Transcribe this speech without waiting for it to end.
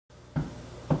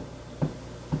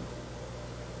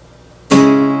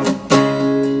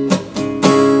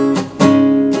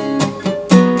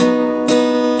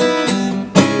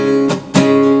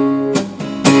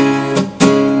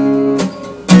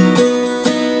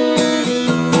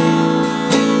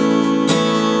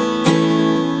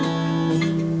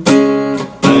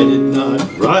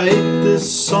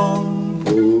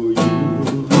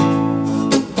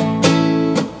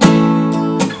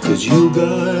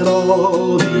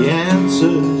the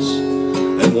answers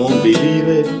and won't believe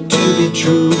it to be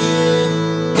true.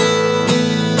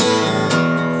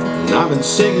 And I've been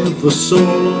singing for so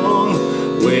long,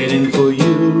 waiting for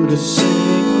you to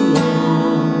sing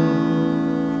along.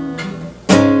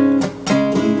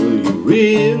 When will you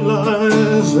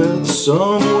realize that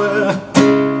somewhere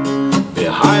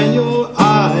behind your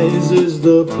eyes is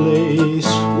the place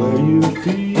where you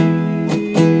feel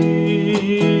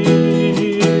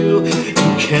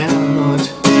you cannot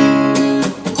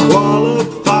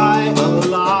qualify a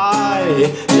lie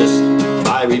just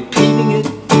by repeating it,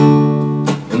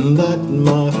 and that,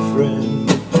 my friend,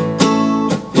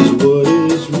 is what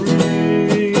is real.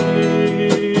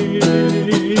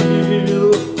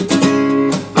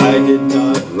 I did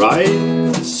not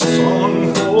write this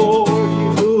song for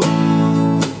you.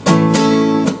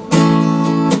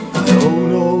 I owe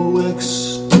no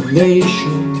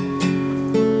explanation.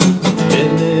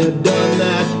 Been there, done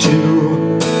that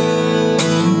too.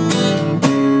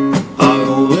 I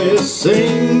only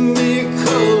sing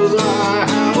because I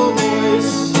have a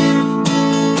voice.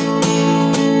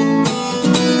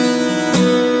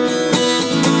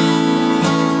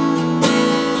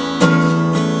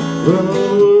 The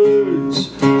words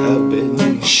have been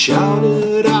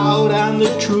shouted out and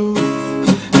the truth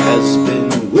has been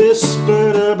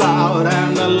whispered about,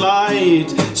 and the light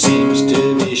seems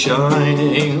to be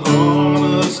shining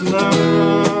on us now.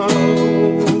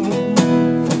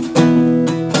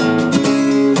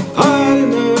 I did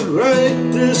not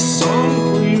write this song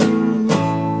for you.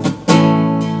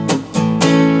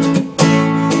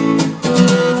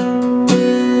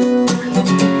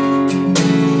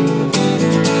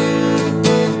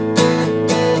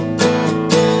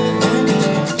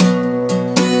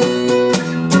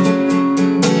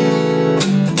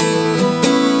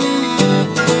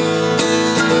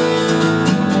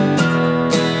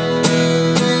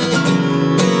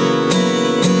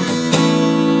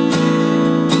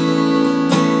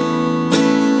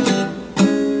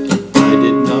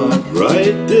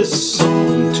 Write this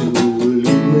song to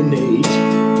illuminate.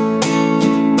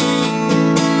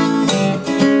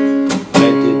 I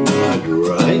did not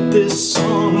write this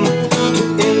song to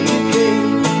educate.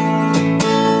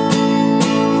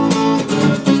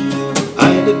 I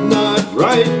did not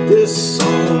write this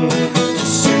song to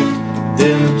set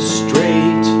them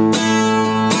straight.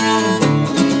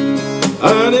 I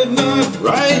did not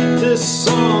write this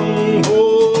song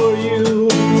for you.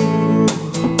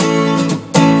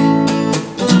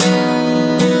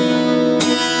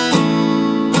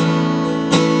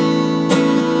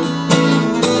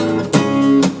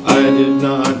 I did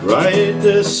not write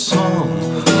this song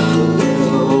for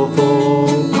wealth or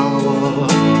power.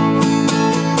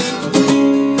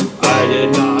 I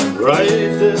did not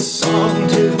write this song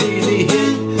to be the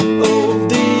hit of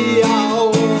the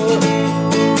hour.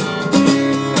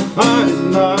 I did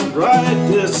not write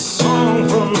this song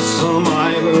from some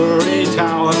ivory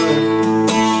tower.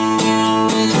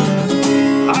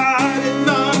 I did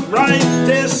not write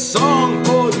this song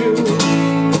for you.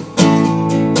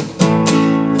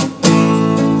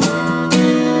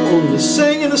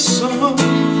 Singing a song,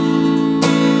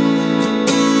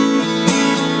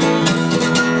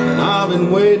 and I've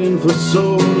been waiting for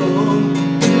so long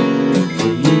for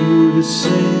you to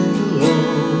sing.